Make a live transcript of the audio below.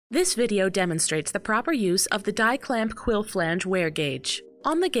This video demonstrates the proper use of the die clamp Quill Flange wear gauge.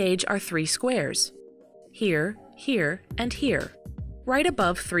 On the gauge are 3 squares. Here, here, and here, right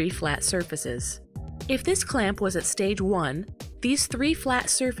above 3 flat surfaces. If this clamp was at stage 1, these 3 flat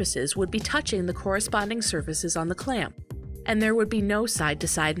surfaces would be touching the corresponding surfaces on the clamp, and there would be no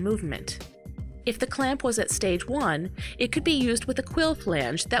side-to-side movement. If the clamp was at stage 1, it could be used with a quill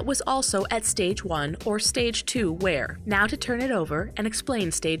flange that was also at stage 1 or stage 2 wear. Now to turn it over and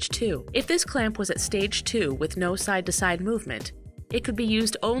explain stage 2. If this clamp was at stage 2 with no side-to-side movement, it could be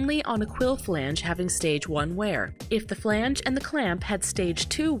used only on a quill flange having stage 1 wear. If the flange and the clamp had stage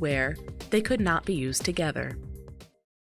 2 wear, they could not be used together.